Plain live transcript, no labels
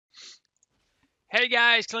Hey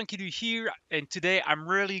guys, Clunky here, and today I'm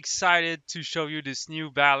really excited to show you this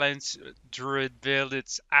new balance Druid build.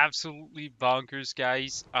 It's absolutely bonkers,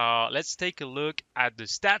 guys. Let's take a look at the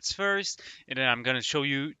stats first, and then I'm gonna show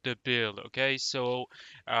you the build. Okay, so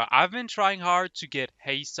I've been trying hard to get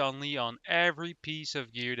haste only on every piece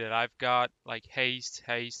of gear that I've got, like haste,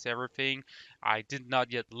 everything. I did not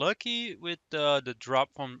get lucky with the drop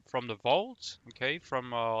from the vault. Okay,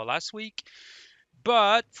 from last week.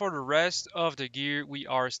 But for the rest of the gear, we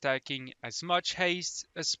are stacking as much haste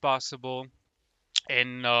as possible.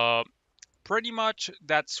 And pretty much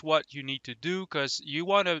that's what you need to do because you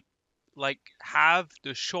want to like have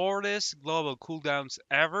the shortest global cooldowns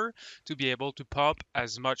ever to be able to pump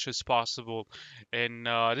as much as possible. And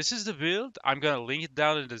this is the build. I'm gonna link it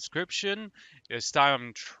down in the description. This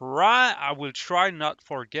time I will try not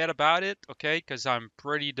forget about it, okay? Because I'm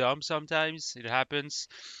pretty dumb sometimes. It happens.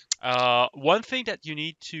 One thing that you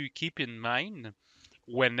need to keep in mind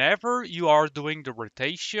whenever you are doing the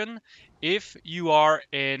rotation, if you are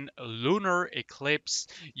in lunar eclipse,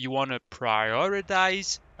 you want to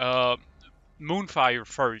prioritize Moonfire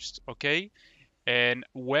first, okay? And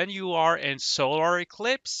when you are in solar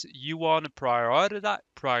eclipse, you want to prioritize,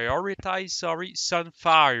 sorry,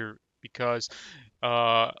 Sunfire because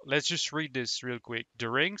let's just read this real quick.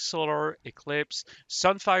 During solar eclipse,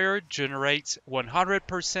 Sunfire generates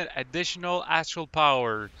 100% additional astral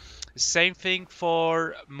power. Same thing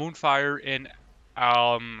for Moonfire in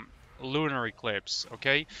um, lunar eclipse.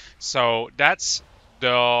 Okay, so that's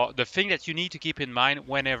the thing that you need to keep in mind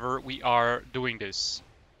whenever we are doing this.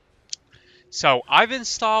 So I've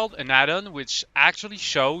installed an add-on which actually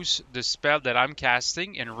shows the spell that I'm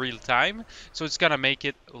casting in real time. So it's gonna make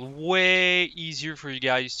it way easier for you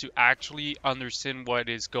guys to actually understand what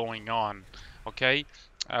is going on. Okay,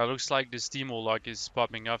 looks like this demo log is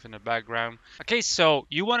popping up in the background. Okay, so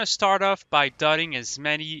you want to start off by dotting as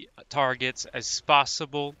many targets as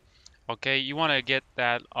possible. Okay, you want to get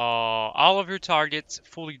that all of your targets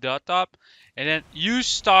fully dot up, and then you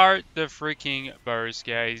start the freaking burst,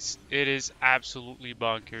 guys. It is absolutely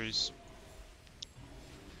bonkers.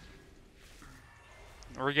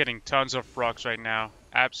 We're getting tons of procs right now.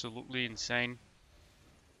 Absolutely insane.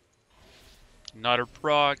 Another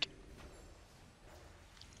proc,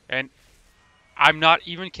 and I'm not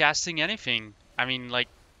even casting anything. I mean, like,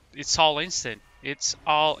 it's all instant. It's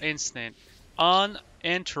all instant.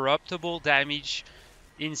 Uninterruptible damage,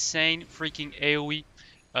 insane freaking AoE,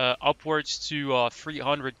 upwards to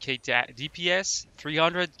 300k DPS,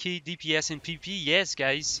 300k DPS in PP. Yes,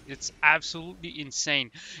 guys, it's absolutely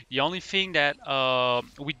insane. The only thing that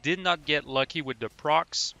we did not get lucky with the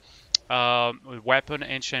procs, with weapon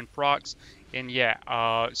enchant procs, and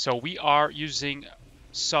yeah, so we are using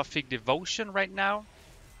Sophic Devotion right now.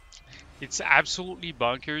 It's absolutely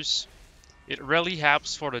bonkers. It really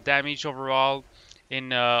helps for the damage overall. And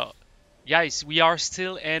guys, we are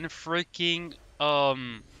still in freaking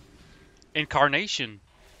incarnation.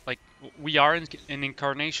 Like we are in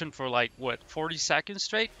incarnation for like what 40 seconds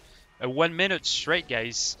straight, 1 minute straight,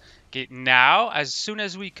 guys. Okay, now as soon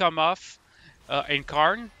as we come off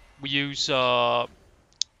incarn, we use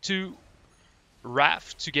two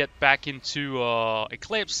raft to get back into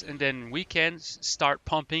eclipse, and then we can start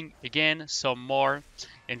pumping again some more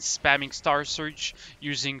and spamming star surge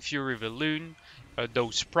using Fury of Elune.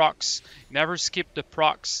 Those procs, never skip the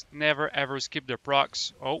procs, never ever skip the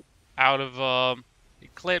procs. Oh, out of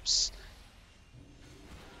eclipse,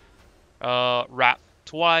 wrap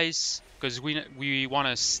twice because we want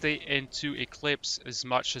to stay into eclipse as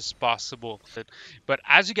much as possible. But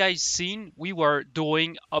as you guys seen, we were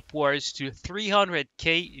doing upwards to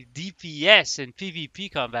 300k DPS in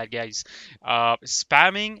PvP combat, guys.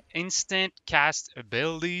 Spamming instant cast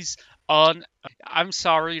abilities on. I'm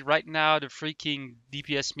sorry, right now the freaking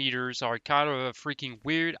DPS meters are kind of freaking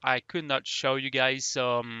weird. I could not show you guys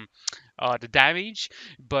the damage,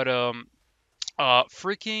 but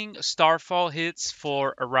freaking Starfall hits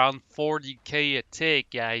for around 40k a tick,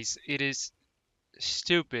 guys. It is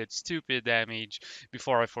stupid damage.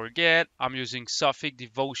 Before I forget, I'm using Sophic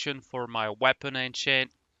Devotion for my weapon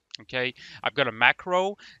enchant. Okay, I've got a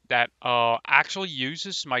macro that actually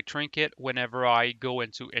uses my trinket whenever I go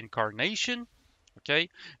into incarnation. Okay,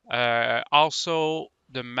 also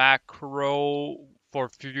the macro for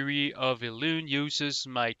Fury of Elune uses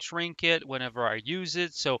my trinket whenever I use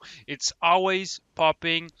it, so it's always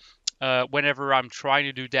popping whenever I'm trying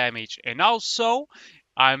to do damage. And also,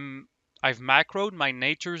 I'm I've macroed my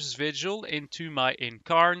Nature's Vigil into my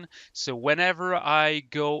Incarn, so whenever I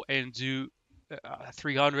go and do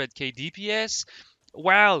 300k DPS,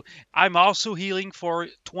 well, I'm also healing for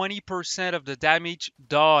 20% of the damage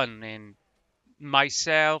done, and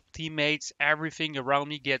myself, teammates, everything around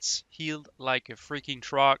me gets healed like a freaking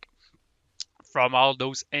truck from all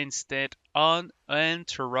those instant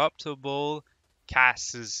uninterruptible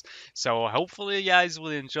casts. So hopefully you guys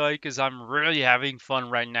will enjoy because I'm really having fun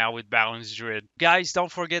right now with Balance Druid. Guys,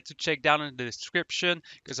 don't forget to check down in the description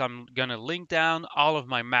because I'm gonna link down all of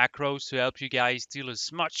my macros to help you guys deal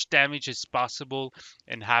as much damage as possible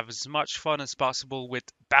and have as much fun as possible with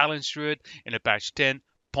Balance Druid in a patch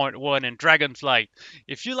 10.1 and Dragonflight.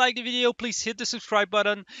 If you like the video, please hit the subscribe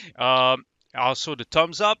button. Also the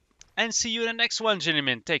thumbs up, and see you in the next one,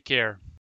 gentlemen. Take care.